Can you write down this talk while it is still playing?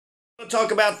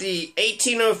Talk about the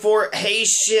 1804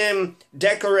 Haitian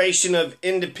Declaration of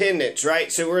Independence,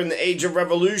 right? So we're in the age of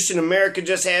revolution. America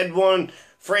just had one,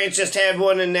 France just had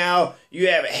one, and now you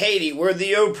have Haiti, where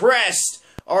the oppressed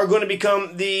are going to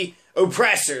become the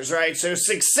oppressors, right? So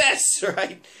success,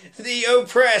 right? The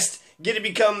oppressed get to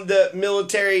become the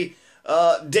military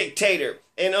dictator.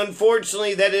 And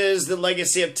unfortunately, that is the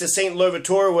legacy of Toussaint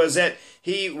Louverture, was that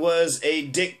he was a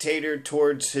dictator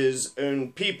towards his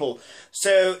own people.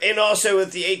 So, and also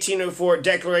with the 1804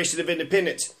 Declaration of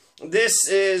Independence. This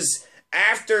is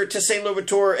after Toussaint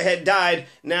Louverture had died.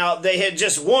 Now, they had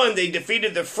just won. They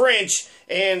defeated the French,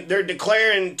 and they're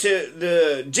declaring to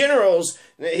the generals,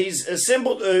 he's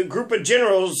assembled a group of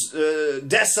generals,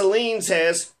 Dessalines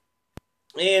has,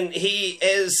 and he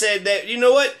has said that, you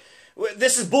know what?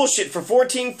 This is bullshit. For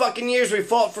 14 fucking years, we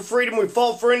fought for freedom. We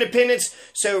fought for independence.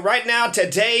 So right now,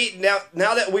 today,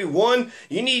 now that we won,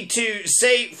 you need to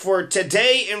say for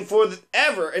today and for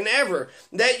ever and ever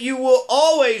that you will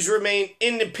always remain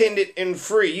independent and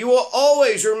free. You will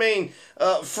always remain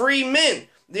free men.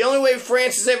 The only way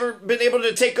France has ever been able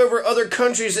to take over other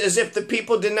countries is if the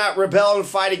people did not rebel and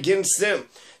fight against them.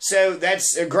 So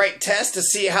that's a great test to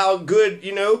see how good,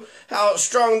 how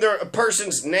strong a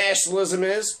person's nationalism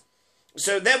is.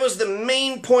 So that was the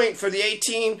main point for the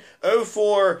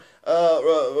 1804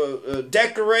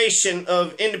 Declaration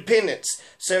of Independence.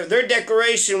 So their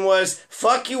declaration was,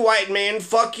 fuck you white man,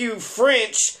 fuck you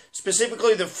French,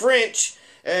 specifically the French.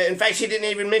 In fact, he didn't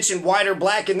even mention white or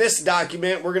black in this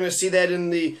document. We're going to see that in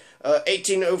the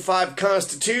 1805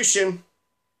 Constitution.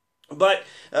 But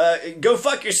go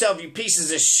fuck yourself, you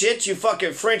pieces of shit, you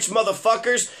fucking French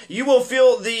motherfuckers. You will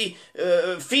feel the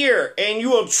fear and you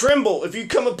will tremble if you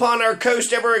come upon our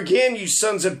coast ever again, you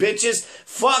sons of bitches.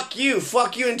 Fuck you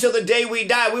until the day we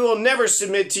die. We will never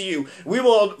submit to you. We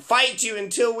will fight you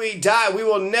until we die. We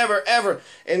will never, ever.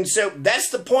 And so that's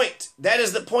the point. That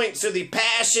is the point. So the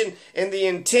passion and the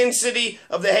intensity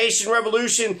of the Haitian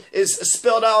Revolution is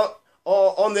spelled out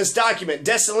on this document.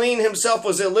 Dessalines himself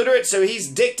was illiterate, so he's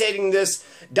dictating this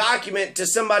document to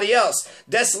somebody else.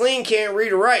 Dessalines can't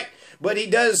read or write, but he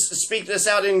does speak this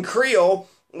out in Creole,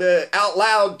 out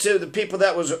loud to the people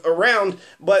that was around.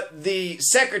 But the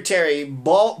secretary,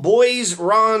 Bois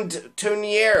Rond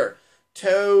Tonnerre,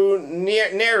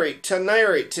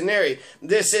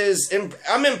 this is,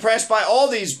 I'm impressed by all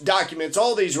these documents,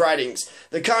 all these writings.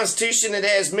 The Constitution, it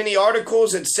has many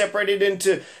articles. It's separated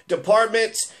into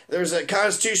departments. There's a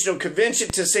constitutional convention.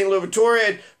 Toussaint Louverture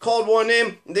had called one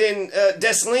in. Then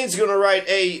Dessalines is going to write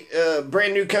a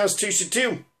brand new constitution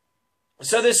too.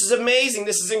 So this is amazing.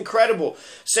 This is incredible.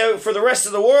 So for the rest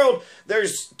of the world,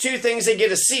 there's two things they get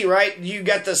to see, right? You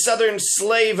got the southern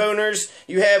slave owners.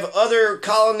 You have other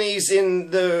colonies in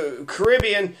the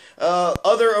Caribbean,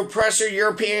 other oppressor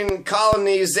European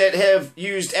colonies that have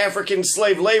used African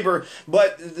slave labor.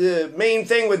 But the main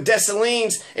thing with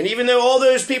Dessalines, and even though all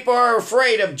those people are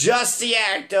afraid of just the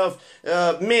act of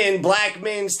black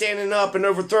men standing up and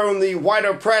overthrowing the white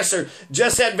oppressor,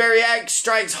 just that very act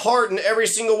strikes heart in every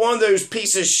single one of those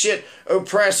piece of shit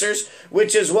oppressors,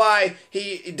 which is why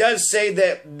he does say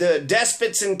that the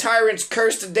despots and tyrants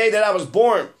curse the day that I was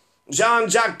born.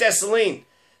 Jean-Jacques Dessalines.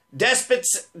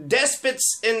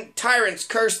 Despots and tyrants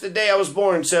curse the day I was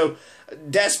born. So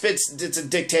despots, it's a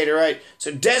dictator, right?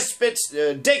 So despots,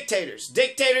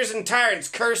 dictators and tyrants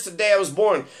curse the day I was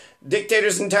born.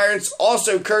 Dictators and tyrants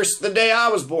also curse the day I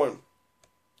was born.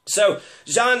 So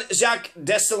Jean-Jacques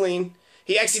Dessalines,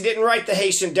 he actually didn't write the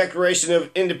Haitian Declaration of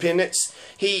Independence.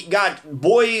 He got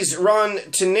Bois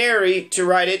Rond Tonnerre to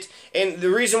write it. And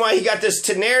the reason why he got this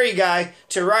Tonnerre guy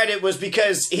to write it was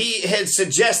because he had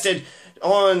suggested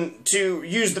to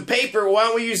use the paper. Why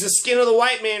don't we use the skin of the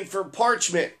white man for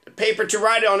parchment? Paper to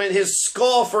write on it, his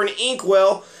skull for an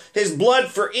inkwell, his blood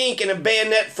for ink, and a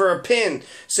bayonet for a pen.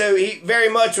 So he very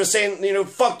much was saying,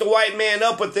 fuck the white man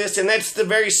up with this, and that's the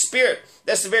very spirit.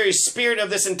 That's the very spirit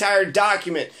of this entire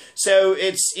document. So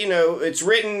it's, it's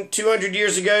written 200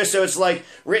 years ago, so it's like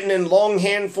written in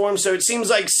longhand form. So it seems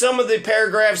like some of the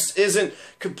paragraphs isn't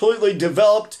completely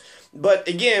developed. But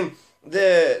again,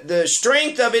 the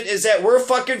strength of it is that we're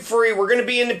fucking free. We're going to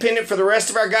be independent for the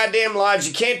rest of our goddamn lives.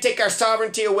 You can't take our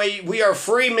sovereignty away. We are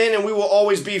free men, and we will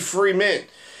always be free men.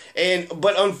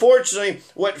 But unfortunately,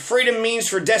 what freedom means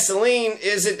for Dessalines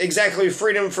isn't exactly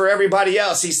freedom for everybody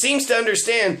else. He seems to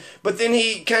understand, but then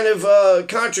he kind of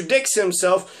contradicts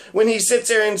himself when he sits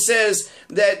there and says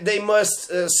that they must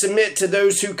submit to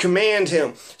those who command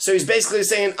him. So he's basically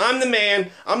saying, I'm the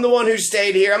man, I'm the one who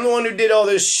stayed here, I'm the one who did all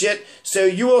this shit, so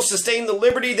you will sustain the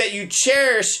liberty that you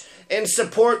cherish and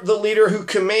support the leader who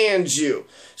commands you.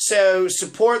 So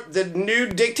support the new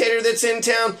dictator that's in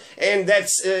town, and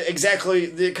that's exactly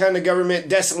the kind of government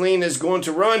Dessalines is going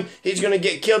to run. He's going to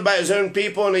get killed by his own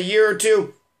people in a year or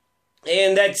two,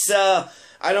 and that's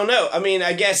I don't know. I mean,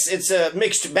 I guess it's a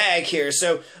mixed bag here.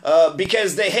 So,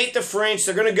 because they hate the French,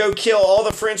 they're going to go kill all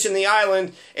the French in the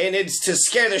island, and it's to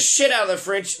scare the shit out of the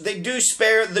French. They do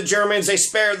spare the Germans, they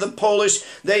spare the Polish,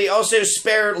 they also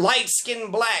spare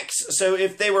light-skinned blacks. So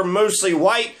if they were mostly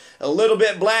white, a little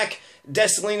bit black,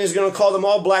 Dessalines is going to call them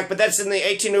all black, but that's in the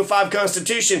 1805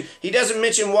 Constitution. He doesn't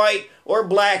mention white or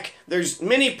black. There's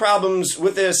many problems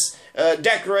with this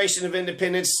Declaration of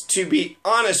Independence, to be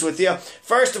honest with you.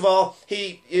 First of all,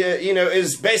 he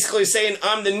is basically saying,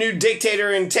 I'm the new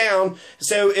dictator in town.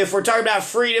 So if we're talking about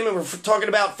freedom and we're talking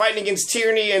about fighting against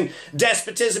tyranny and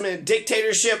despotism and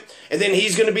dictatorship, and then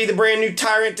he's going to be the brand new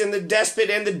tyrant and the despot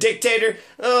and the dictator,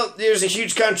 well, there's a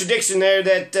huge contradiction there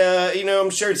that, I'm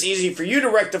sure it's easy for you to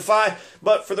rectify,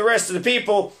 but for the rest of the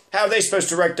people, how are they supposed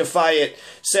to rectify it?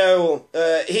 So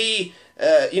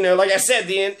like I said,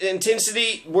 the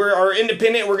intensity, we are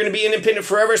independent, we're going to be independent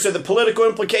forever, so the political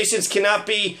implications cannot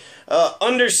be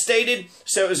understated.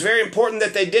 So it was very important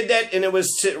that they did that, and it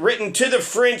was written to the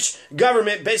French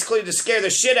government, basically to scare the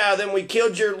shit out of them. We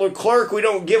killed your Leclerc, we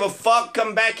don't give a fuck,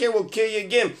 come back here, we'll kill you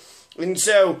again. And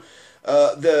so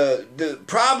the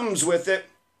problems with it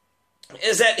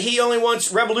is that he only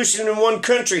wants revolution in one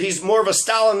country. He's more of a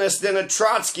Stalinist than a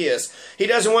Trotskyist. He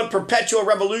doesn't want perpetual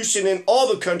revolution in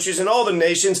all the countries and all the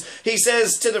nations. He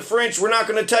says to the French, we're not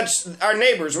going to touch our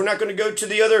neighbors. We're not going to go to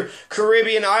the other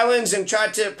Caribbean islands and try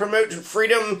to promote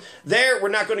freedom there. We're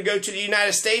not going to go to the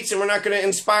United States, and we're not going to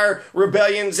inspire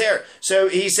rebellions there. So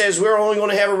he says we're only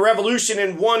going to have a revolution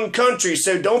in one country.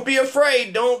 So don't be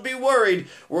afraid. Don't be worried.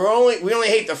 We only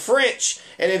hate the French.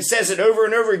 And it says it over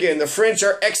and over again. The French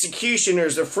are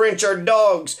executioners. The French are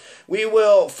dogs. We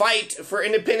will fight for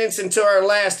independence until our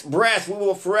last breath. We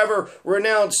will forever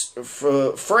renounce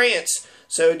France.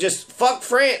 So just fuck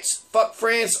France. Fuck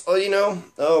France,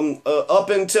 up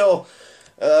until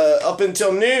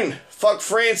noon. Fuck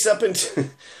France up until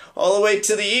all the way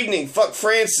to the evening. Fuck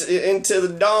France into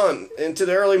the dawn, into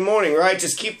the early morning, right?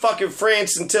 Just keep fucking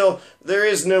France until there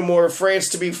is no more France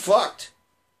to be fucked.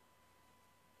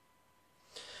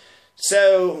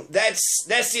 So that's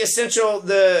the essential.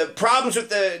 The problems with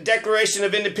the Declaration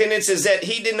of Independence is that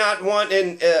he did not want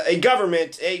a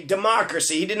government, a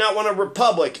democracy. He did not want a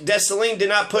republic. Dessalines did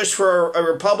not push for a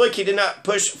republic. He did not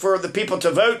push for the people to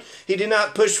vote. He did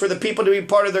not push for the people to be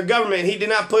part of their government. He did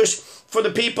not push for the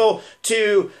people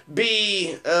to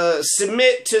be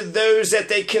submit to those that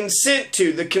they consent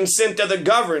to, the consent of the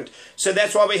governed. So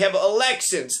that's why we have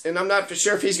elections. And I'm not for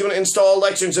sure if he's going to install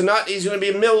elections or not. He's going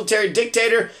to be a military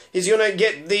dictator. He's going to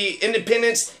get the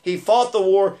independence. He fought the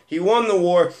war. He won the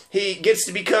war. He gets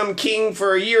to become king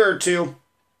for a year or two.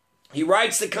 He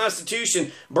writes the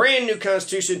Constitution, brand new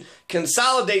Constitution,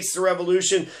 consolidates the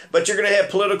revolution, but you're going to have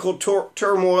political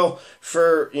turmoil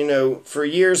for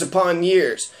years upon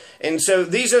years. And so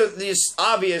these are these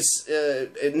obvious,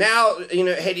 now,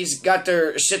 Haiti's got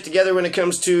their shit together when it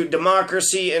comes to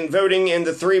democracy and voting and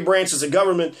the three branches of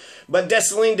government, but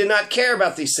Dessalines did not care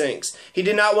about these things. He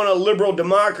did not want a liberal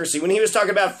democracy. When he was talking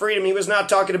about freedom, he was not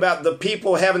talking about the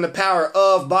people having the power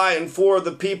of, by, and for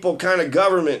the people kind of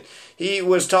government. He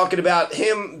was talking about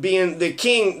him being the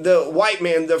king, the white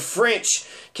man, the French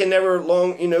can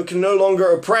no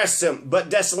longer oppress him. But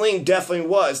Dessalines definitely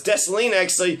was. Dessalines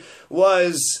actually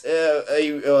was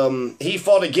he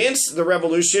fought against the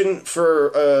revolution for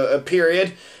a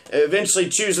period, eventually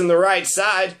choosing the right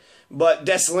side. But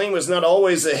Dessalines was not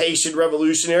always a Haitian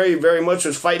revolutionary. He very much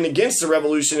was fighting against the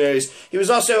revolutionaries. He was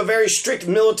also a very strict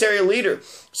military leader.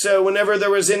 So whenever there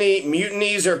was any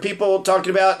mutinies or people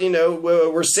talking about,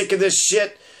 we're sick of this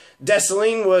shit,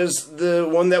 Dessalines was the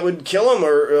one that would kill him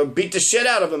or beat the shit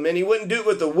out of him. And he wouldn't do it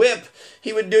with a whip.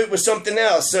 He would do it with something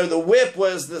else. So the whip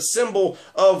was the symbol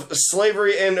of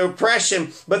slavery and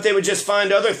oppression, but they would just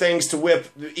find other things to whip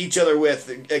each other with,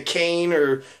 a cane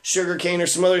or sugar cane or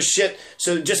some other shit.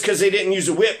 So just because they didn't use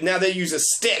a whip, now they use a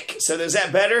stick. So is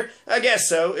that better? I guess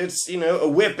so. It's, a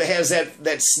whip that has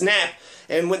that snap.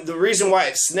 And the reason why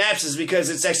it snaps is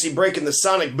because it's actually breaking the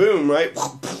sonic boom, right?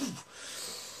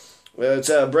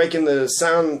 It's breaking the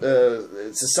sound,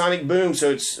 it's a sonic boom,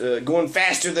 so it's going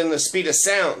faster than the speed of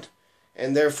sound.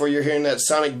 And therefore you're hearing that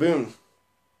sonic boom.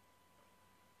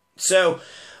 So,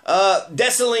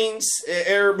 Dessalines,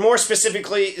 or more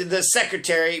specifically the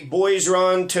secretary,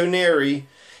 Boisron Tonnery,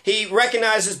 he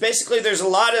recognizes basically there's a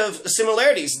lot of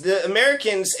similarities. The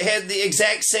Americans had the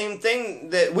exact same thing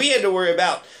that we had to worry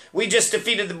about. We just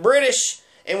defeated the British,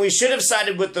 And we should have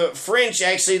sided with the French,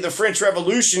 actually, the French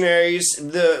revolutionaries.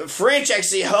 The French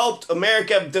actually helped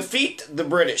America defeat the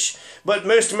British. But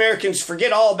most Americans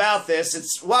forget all about this.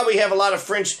 It's why we have a lot of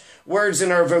French words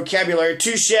in our vocabulary.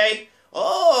 Touche.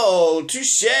 Oh,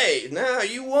 touche. Now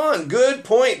you won. Good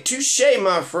point. Touche,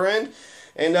 my friend.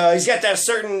 And he's got that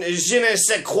certain je ne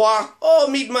sais quoi. Oh,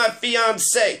 meet my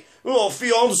fiancé. Oh,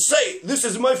 fiancé. This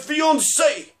is my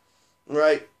fiancé.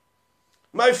 Right?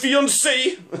 My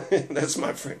fiancé. That's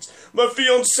my French. My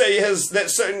fiancé has that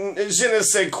certain je ne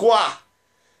sais quoi.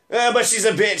 But she's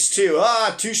a bitch too.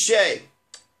 Ah, touche.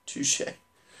 Touche.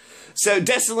 So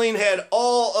Dessalines had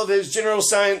all of his generals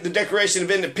sign the Declaration of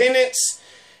Independence.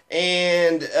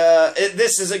 And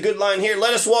this is a good line here.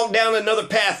 Let us walk down another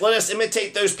path. Let us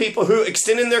imitate those people who,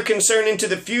 extending their concern into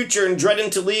the future and dreading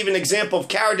to leave an example of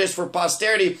cowardice for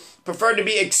posterity, prefer to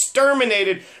be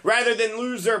exterminated rather than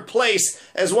lose their place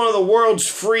as one of the world's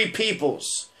free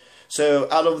peoples. So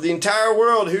out of the entire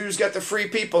world, who's got the free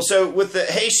people? So with the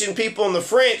Haitian people and the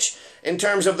French, in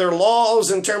terms of their laws,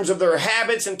 in terms of their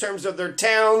habits, in terms of their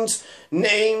towns,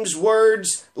 names,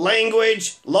 words,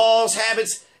 language, laws,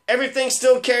 habits, everything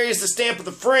still carries the stamp of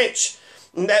the French.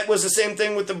 And that was the same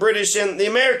thing with the British and the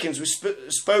Americans. We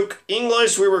spoke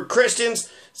English. We were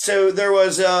Christians. So there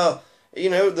was,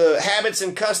 the habits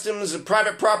and customs of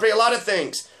private property, a lot of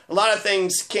things. A lot of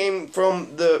things came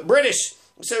from the British.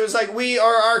 So it's like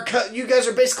you guys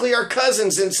are basically our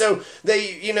cousins. And so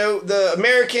they, the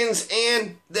Americans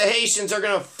and the Haitians are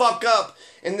going to fuck up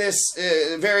in this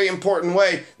very important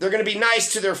way. They're going to be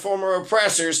nice to their former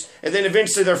oppressors, and then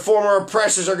eventually their former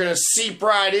oppressors are going to seep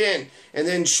right in and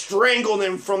then strangle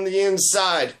them from the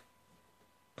inside.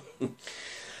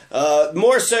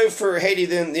 More so for Haiti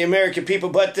than the American people,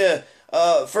 but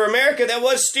for America, that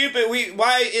was stupid.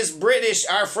 Why is British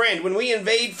our friend? When we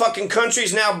invade fucking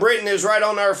countries, now Britain is right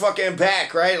on our fucking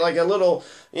back, right? Like a little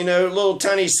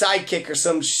tiny sidekick or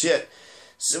some shit.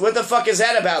 So what the fuck is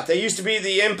that about? They used to be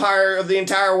the empire of the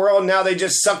entire world. Now they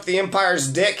just suck the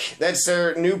empire's dick. That's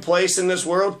their new place in this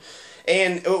world.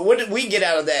 And what did we get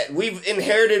out of that? We've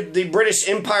inherited the British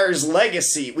Empire's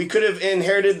legacy. We could have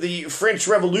inherited the French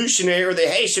Revolutionary or the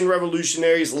Haitian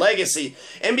Revolutionary's legacy.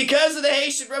 And because of the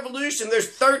Haitian Revolution, there's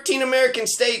 13 American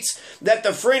states that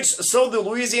the French sold the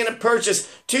Louisiana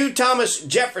Purchase to Thomas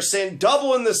Jefferson,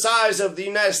 doubling the size of the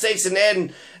United States and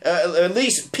adding at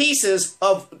least pieces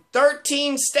of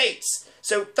 13 states.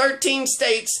 So 13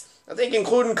 states, I think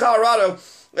including Colorado,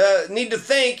 need to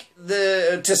thank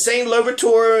the Toussaint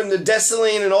Louverture and the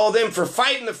Dessalines and all of them for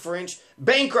fighting the French,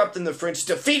 bankrupting the French,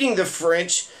 defeating the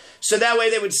French, so that way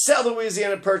they would sell the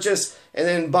Louisiana Purchase and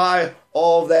then buy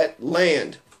all that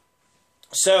land.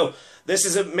 So this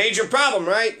is a major problem,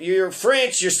 right? You're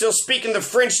French, you're still speaking the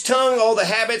French tongue, all the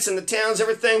habits and the towns,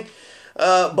 everything.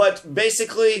 But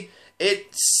basically,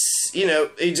 it's,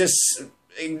 just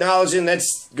acknowledging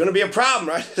that's going to be a problem,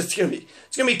 right? It's going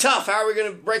to be tough. How are we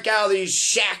going to break out of these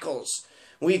shackles?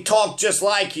 We talk just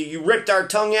like you. You ripped our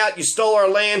tongue out. You stole our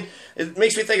land. It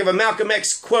makes me think of a Malcolm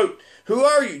X quote. Who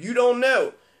are you? You don't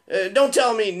know. Don't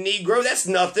tell me Negro. That's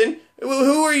nothing.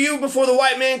 Who were you before the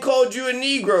white man called you a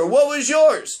Negro? What was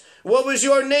yours? What was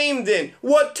your name then?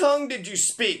 What tongue did you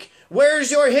speak?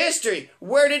 Where's your history?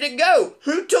 Where did it go?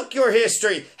 Who took your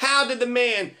history? How did the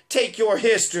man take your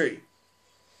history?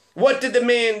 What did the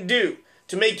man do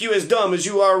to make you as dumb as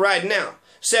you are right now?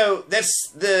 So that's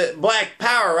the black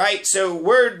power, right? So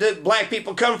where did black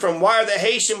people come from? Why are the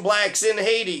Haitian blacks in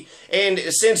Haiti? And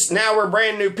since now we're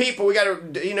brand new people, we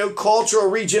got to,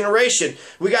 cultural regeneration.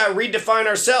 We got to redefine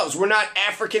ourselves. We're not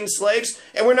African slaves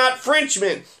and we're not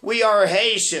Frenchmen. We are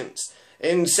Haitians.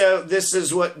 And so this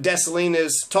is what Dessalines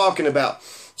is talking about.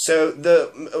 So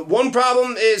the one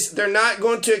problem is they're not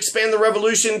going to expand the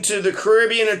revolution to the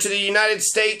Caribbean or to the United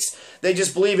States. They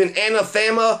just believe in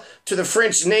anathema to the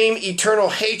French name, eternal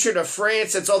hatred of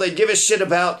France. That's all they give a shit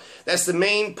about. That's the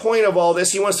main point of all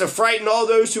this. He wants to frighten all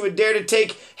those who would dare to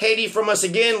take Haiti from us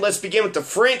again. Let's begin with the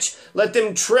French. Let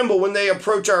them tremble when they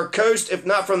approach our coast, if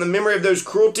not from the memory of those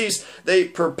cruelties they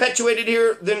perpetuated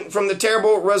here, then from the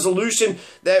terrible resolution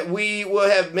that we will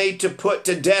have made to put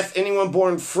to death anyone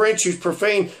born French whose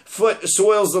profane foot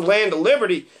soils the land of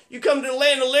liberty. You come to the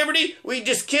land of liberty, we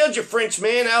just killed you, French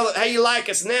man. How you like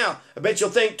us now? I bet you'll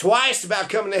think twice about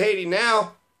coming to Haiti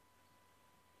now.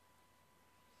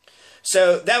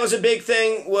 So that was a big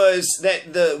thing, was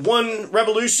that the one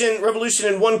revolution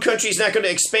in one country is not going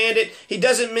to expand it. He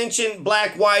doesn't mention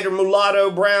black, white, or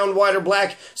mulatto, brown, white, or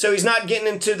black. So he's not getting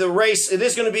into the race. It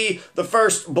is going to be the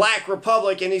first black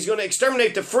republic, and he's going to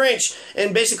exterminate the French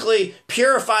and basically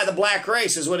purify the black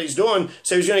race is what he's doing.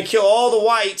 So he's going to kill all the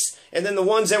whites And then the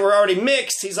ones that were already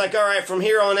mixed, he's like, all right, from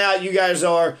here on out, you guys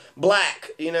are black.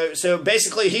 You know, so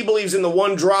basically he believes in the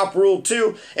one drop rule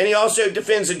too. And he also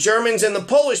defends the Germans and the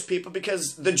Polish people,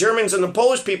 because the Germans and the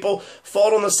Polish people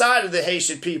fought on the side of the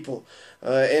Haitian people.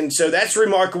 And so that's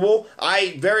remarkable.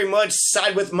 I very much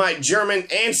side with my German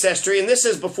ancestry, and this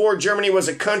is before Germany was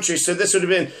a country, so this would have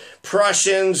been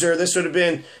Prussians, or this would have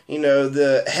been, you know,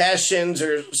 the Hessians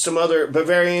or some other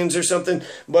Bavarians or something,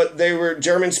 but they were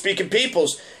German-speaking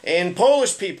peoples and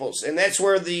Polish peoples, and that's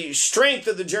where the strength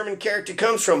of the German character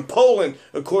comes from. Poland,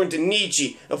 according to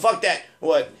Nietzsche. Oh, fuck that.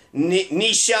 What?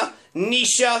 Nietzsche?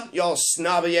 Y'all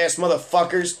snobby-ass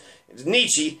motherfuckers. It's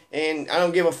Nietzsche, and I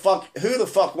don't give a fuck who the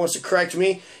fuck wants to correct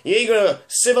me. You ain't gonna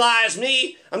civilize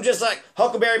me. I'm just like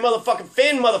Huckleberry motherfucking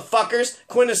Finn, motherfuckers.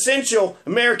 Quintessential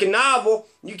American novel.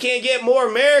 You can't get more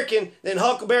American than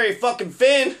Huckleberry fucking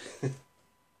Finn.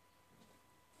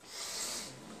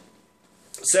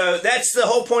 So that's the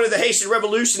whole point of the Haitian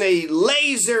Revolution, a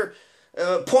laser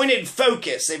pointed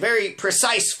focus, a very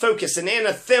precise focus, an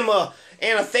anathema,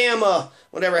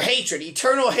 whatever, hatred,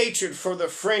 eternal hatred for the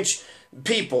French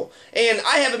people. And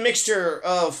I have a mixture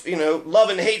of, you know, love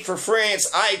and hate for France.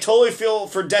 I totally feel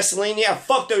for Dessalines. Yeah,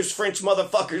 fuck those French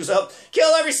motherfuckers up.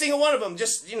 Kill every single one of them.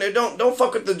 Just, you know, don't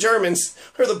fuck with the Germans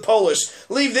or the Polish.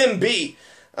 Leave them be.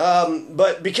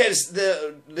 But because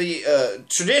the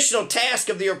traditional task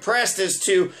of the oppressed is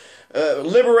to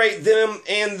liberate them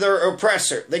and their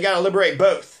oppressor. They got to liberate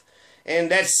both.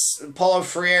 And that's Paulo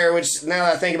Freire, which now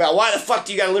that I think about, why the fuck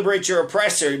do you got to liberate your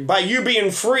oppressor? By you being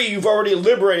free, you've already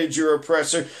liberated your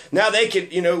oppressor. Now they can,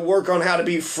 you know, work on how to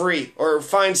be free or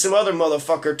find some other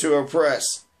motherfucker to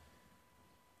oppress.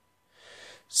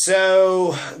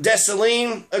 So,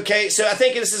 Dessalines, okay, so I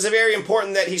think this is a very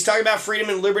important that he's talking about freedom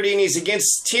and liberty, and he's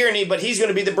against tyranny, but he's going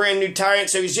to be the brand new tyrant,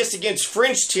 so he's just against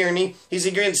French tyranny. He's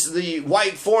against the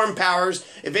white foreign powers.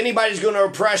 If anybody's going to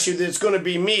oppress you, then it's going to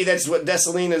be me. That's what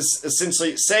Dessalines is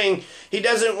essentially saying. He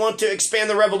doesn't want to expand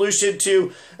the revolution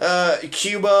to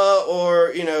Cuba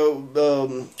or, you know,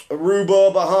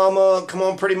 Aruba, Bahama, come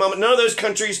on, Pretty Mama. None of those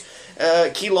countries.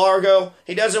 Key Largo.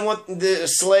 He doesn't want the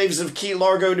slaves of Key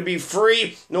Largo to be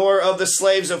free, nor of the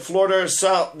slaves of Florida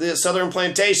or the southern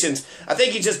plantations. I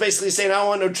think he's just basically saying, I don't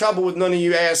want no trouble with none of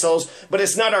you assholes, but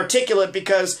it's not articulate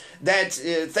because that,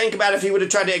 think about if he would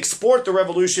have tried to export the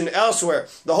revolution elsewhere.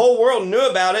 The whole world knew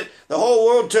about it. The whole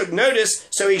world took notice,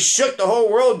 so he shook the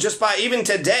whole world just by, even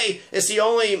today, it's the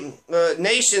only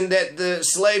nation that the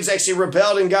slaves actually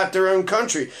rebelled and got their own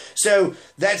country. So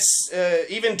that's,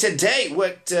 even today,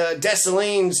 what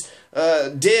Dessalines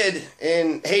did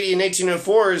in Haiti in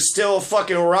 1804 is still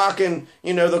fucking rocking,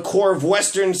 you know, the core of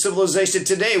Western civilization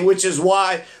today, which is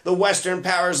why the Western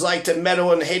powers like to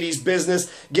meddle in Haiti's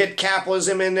business, get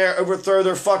capitalism in there, overthrow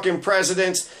their fucking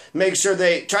presidents, make sure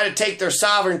they try to take their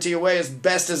sovereignty away as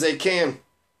best as they can.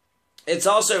 It's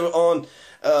also on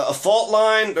a fault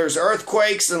line. There's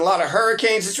earthquakes and a lot of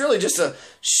hurricanes. It's really just a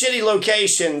shitty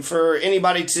location for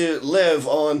anybody to live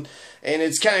on. And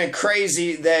it's kind of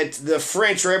crazy that the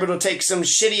French were able to take some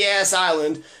shitty-ass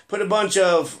island, put a bunch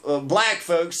of black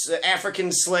folks,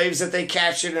 African slaves that they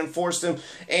captured and forced them,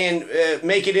 and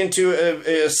make it into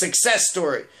a success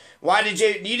story. Why did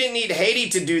you didn't need Haiti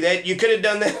to do that. You could have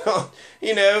done that, on,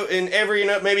 you know, in every, you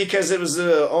know, maybe because it was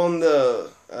on the,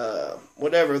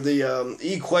 whatever, the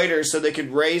equator, so they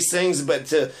could raise things. But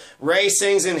to raise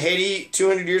things in Haiti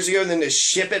 200 years ago and then to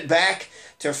ship it back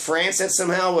to France, that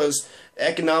somehow was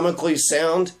economically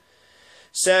sound.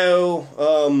 So,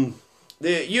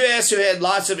 the U.S., who had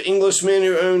lots of Englishmen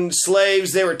who owned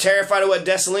slaves, they were terrified of what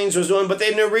Dessalines was doing, but they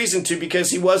had no reason to because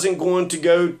he wasn't going to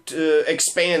go to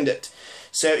expand it.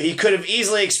 So he could have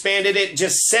easily expanded it,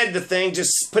 just said the thing,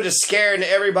 just put a scare into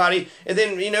everybody, and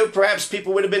then, you know, perhaps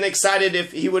people would have been excited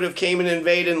if he would have came and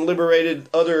invaded and liberated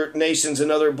other nations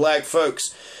and other black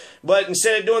folks. But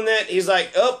instead of doing that, he's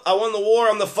like, oh, I won the war,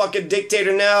 I'm the fucking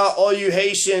dictator now, all you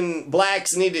Haitian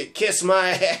blacks need to kiss my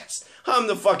ass. I'm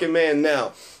the fucking man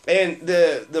now. And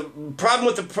the problem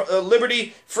with the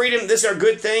liberty, freedom, these are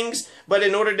good things, but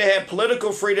in order to have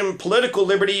political freedom, political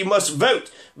liberty, you must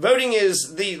vote. Voting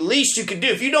is the least you can do.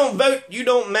 If you don't vote, you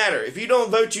don't matter. If you don't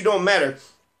vote, you don't matter.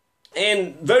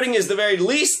 And voting is the very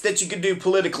least that you could do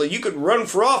politically. You could run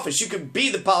for office. You could be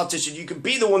the politician. You could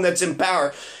be the one that's in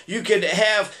power. You could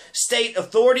have state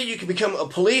authority. You could become a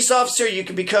police officer. You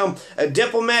could become a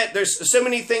diplomat. There's so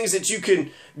many things that you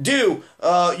can do.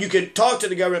 You could talk to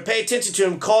the government, pay attention to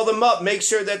them, call them up, make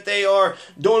sure that they are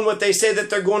doing what they say that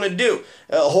they're going to do,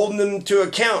 holding them to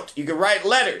account. You can write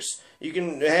letters. You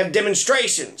can have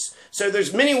demonstrations. So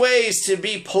there's many ways to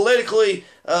be politically,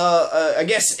 I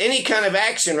guess, any kind of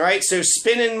action, right? So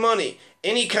spending money,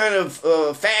 any kind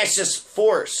of fascist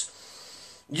force.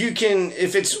 You can,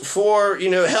 if it's for,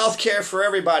 health care for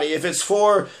everybody, if it's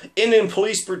for ending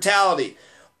police brutality,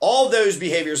 all those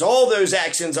behaviors, all those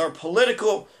actions are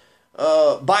political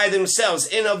by themselves,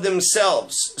 in of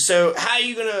themselves. So how are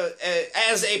you going to,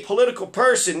 as a political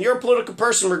person, you're a political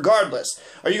person regardless.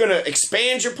 Are you going to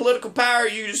expand your political power, or are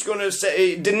you just going to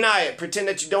say, deny it, pretend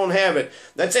that you don't have it?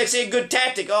 That's actually a good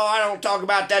tactic. Oh, I don't talk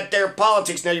about that there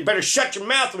politics. Now you better shut your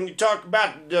mouth when you talk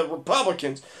about the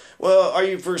Republicans. Well, are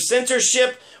you for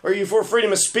censorship, or are you for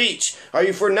freedom of speech? Are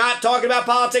you for not talking about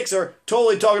politics, or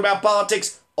totally talking about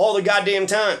politics all the goddamn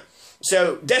time?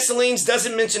 So Dessalines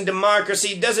doesn't mention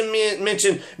democracy, doesn't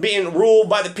mention being ruled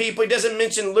by the people. He doesn't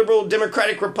mention liberal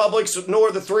democratic republics,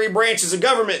 nor the three branches of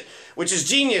government, which is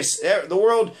genius. The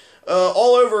world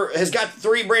all over has got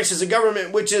three branches of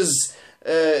government, which is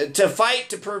to fight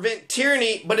to prevent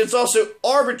tyranny, but it's also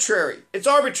arbitrary. It's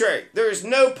arbitrary. There is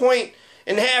no point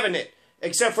in having it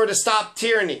except for to stop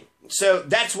tyranny. So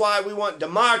that's why we want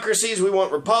democracies, we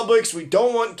want republics, we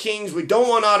don't want kings, we don't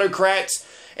want autocrats.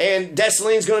 And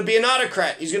Dessalines is going to be an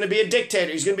autocrat. He's going to be a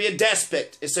dictator. He's going to be a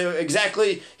despot. So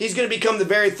exactly, he's going to become the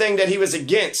very thing that he was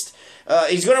against.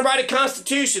 He's going to write a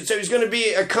constitution. So he's going to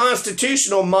be a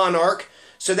constitutional monarch.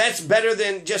 So that's better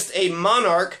than just a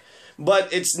monarch,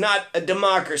 but it's not a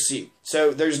democracy.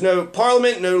 So there's no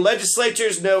parliament, no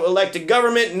legislatures, no elected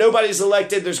government. Nobody's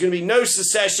elected. There's going to be no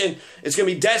secession. It's going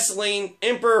to be Dessalines,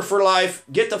 emperor for life.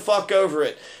 Get the fuck over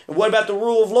it. And what about the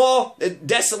rule of law?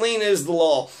 Dessalines is the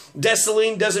law.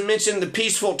 Dessalines doesn't mention the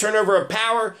peaceful turnover of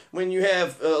power when you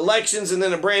have elections and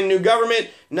then a brand new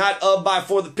government, not of, by,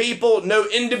 for the people. No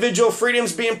individual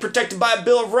freedoms being protected by a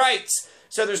Bill of Rights.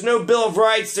 So there's no Bill of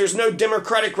Rights, there's no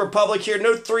democratic republic here,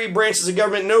 no three branches of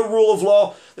government, no rule of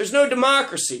law, there's no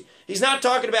democracy. He's not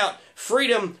talking about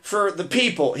freedom for the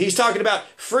people. He's talking about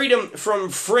freedom from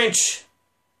French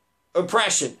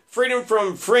oppression, freedom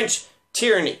from French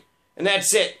tyranny, and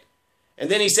that's it. And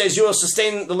then he says, you will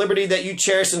sustain the liberty that you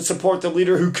cherish and support the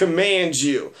leader who commands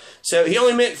you. So he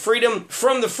only meant freedom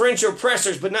from the French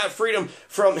oppressors, but not freedom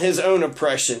from his own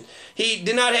oppression. He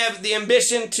did not have the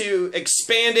ambition to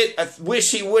expand it. I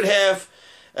wish he would have.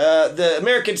 The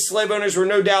American slave owners were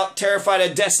no doubt terrified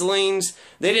of Dessalines.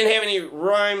 They didn't have any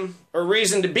rhyme or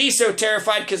reason to be so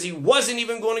terrified because he wasn't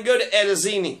even going to go to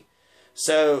Edazini.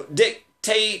 So,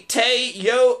 dictate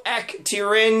yo ac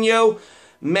tyranno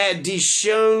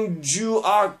Madishon ju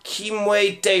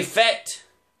arkimwe te fet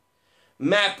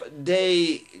map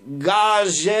de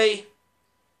gage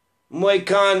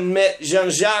moikan met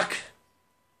Jean-Jacques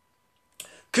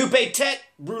coupe tete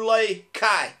brûlé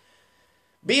kai.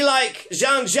 Be like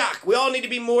Jean-Jacques. We all need to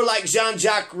be more like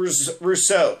Jean-Jacques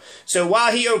Rousseau. So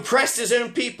while he oppressed his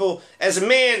own people, as a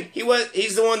man,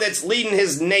 he's the one that's leading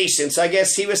his nation. So I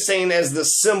guess he was saying as the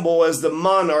symbol, as the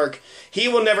monarch, he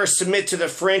will never submit to the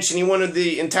French, and he wanted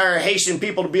the entire Haitian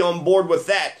people to be on board with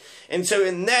that. And so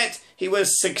in that, he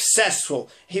was successful.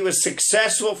 He was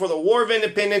successful for the War of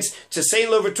Independence. Toussaint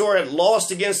Louverture had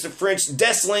lost against the French.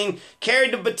 Dessalines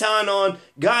carried the baton on,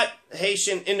 got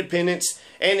Haitian independence,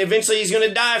 and eventually he's going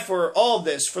to die for all of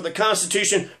this, for the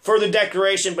Constitution, for the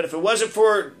Declaration. But if it wasn't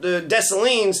for the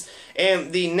Dessalines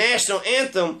and the national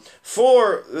anthem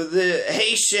for the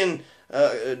Haitian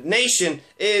nation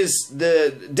is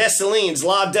the Dessalines,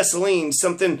 La Dessalines,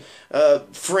 something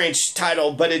French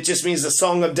title, but it just means the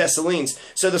Song of Dessalines.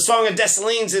 So the Song of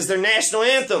Dessalines is their national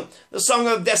anthem, the Song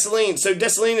of Dessalines. So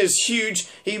Dessalines is huge.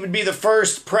 He would be the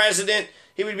first president.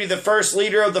 He would be the first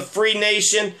leader of the free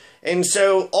nation. And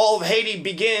so all of Haiti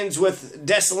begins with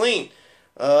Dessalines.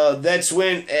 That's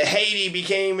when Haiti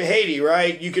became Haiti,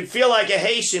 right? You could feel like a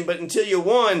Haitian, but until you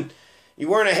won, you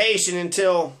weren't a Haitian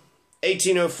until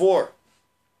 1804.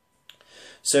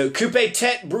 So, coupe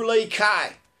tete brûlé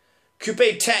kai.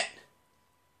 Coupe tete.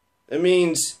 It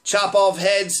means chop off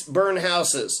heads, burn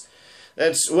houses.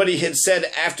 That's what he had said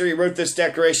after he wrote this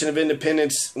Declaration of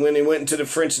Independence when he went into the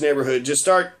French neighborhood. Just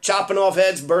start chopping off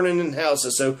heads, burning in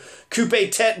houses. So,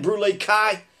 coupe tete brûlé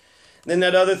kai. Then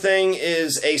that other thing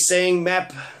is a saying,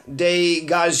 map de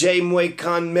gage moi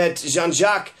con met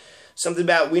Jean-Jacques. Something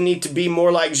about we need to be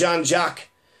more like Jean-Jacques.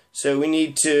 So we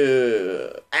need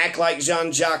to act like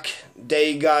Jean-Jacques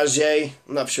dégagé.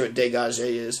 I'm not sure what dégagé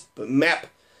is, but map,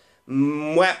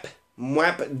 mwap,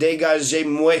 dégagé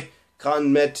moi,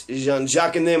 con met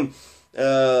Jean-Jacques. And them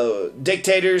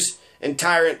dictators and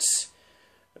tyrants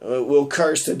will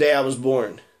curse the day I was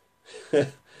born.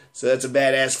 So that's a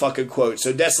badass fucking quote.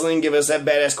 So Dessalines give us that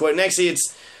badass quote. And actually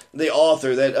it's the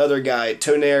author, that other guy,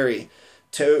 Toneri.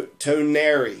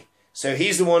 So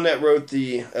he's the one that wrote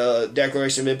the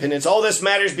Declaration of Independence. All this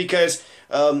matters because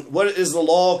what is the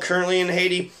law currently in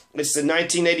Haiti? It's the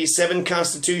 1987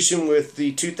 Constitution with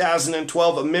the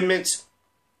 2012 amendments.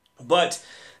 But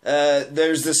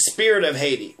there's the spirit of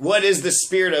Haiti. What is the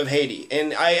spirit of Haiti?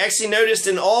 And I actually noticed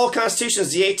in all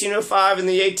constitutions, the 1805 and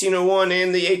the 1801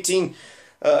 and the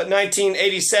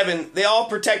 1987, they all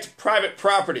protect private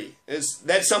property.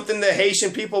 That's something the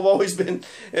Haitian people have always been,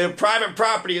 private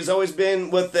property has always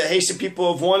been what the Haitian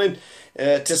people have wanted.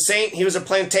 Toussaint, he was a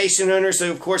plantation owner,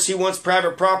 so of course he wants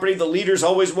private property. The leaders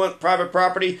always want private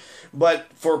property.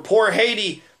 But for poor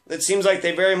Haiti, it seems like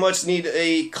they very much need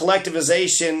a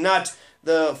collectivization, not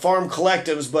the farm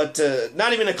collectives, but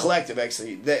not even a collective,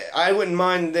 actually. I wouldn't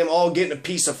mind them all getting a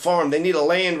piece of farm. They need a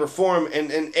land reform,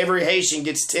 and every Haitian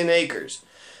gets 10 acres.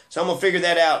 So I'm going to figure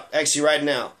that out, actually, right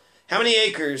now. How many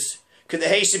acres could the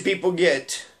Haitian people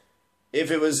get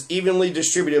if it was evenly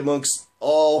distributed amongst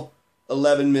all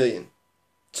 11 million?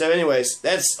 So anyways,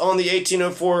 that's on the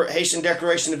 1804 Haitian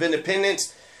Declaration of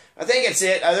Independence. I think it's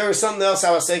it. There was something else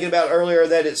I was thinking about earlier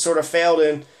that it sort of failed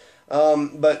in.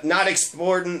 But not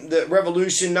exporting the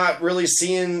revolution, not really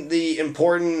seeing the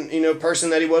important, person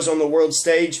that he was on the world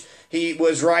stage. He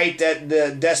was right that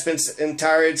the despots and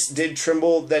tyrants did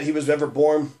tremble that he was ever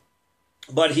born.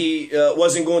 But he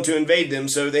wasn't going to invade them,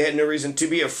 so they had no reason to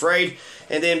be afraid.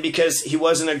 And then because he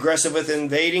wasn't aggressive with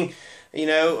invading, he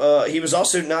was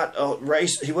also not a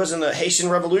race. He wasn't a Haitian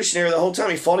revolutionary the whole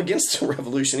time. He fought against the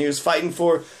revolution. He was fighting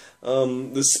for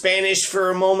the Spanish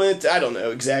for a moment. I don't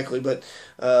know exactly, but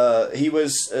he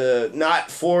was not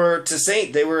for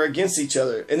Toussaint. They were against each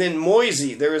other. And then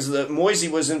Moisey, Moisey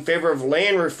was in favor of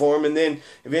land reform, and then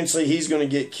eventually he's going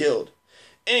to get killed.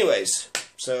 Anyways,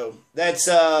 so that's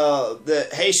the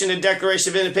Haitian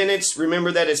Declaration of Independence.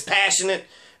 Remember that it's passionate.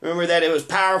 Remember that it was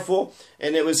powerful,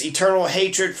 and it was eternal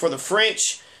hatred for the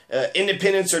French.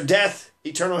 Independence or death.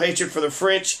 Eternal hatred for the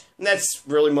French. And that's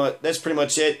pretty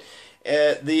much it.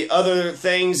 The other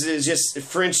things is just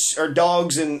French are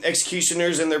dogs and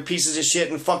executioners and they're pieces of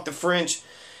shit and fuck the French.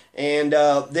 And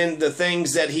then the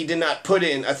things that he did not put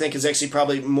in, I think, is actually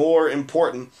probably more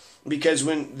important. Because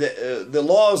when the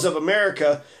laws of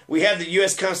America, we have the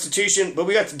U.S. Constitution, but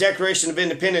we got the Declaration of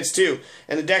Independence too.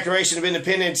 And the Declaration of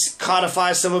Independence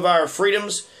codifies some of our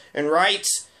freedoms and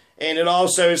rights. And it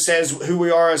also says who we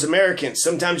are as Americans.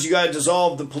 Sometimes you got to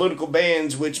dissolve the political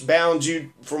bands which bound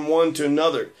you from one to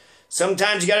another.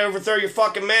 Sometimes you got to overthrow your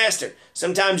fucking master.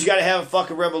 Sometimes you got to have a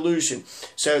fucking revolution.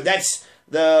 So that's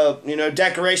the,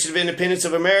 Declaration of Independence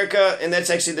of America, and that's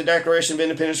actually the Declaration of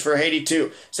Independence for Haiti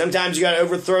too. Sometimes you got to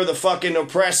overthrow the fucking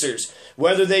oppressors,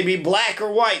 whether they be black or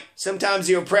white. Sometimes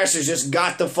the oppressors just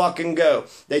got to fucking go.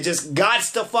 They just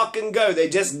gots to fucking go. They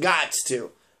just gots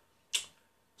to.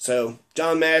 So,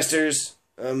 John Masters,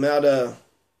 I'm out of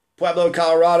Pueblo,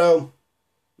 Colorado,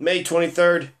 May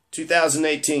 23rd,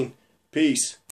 2018. Peace.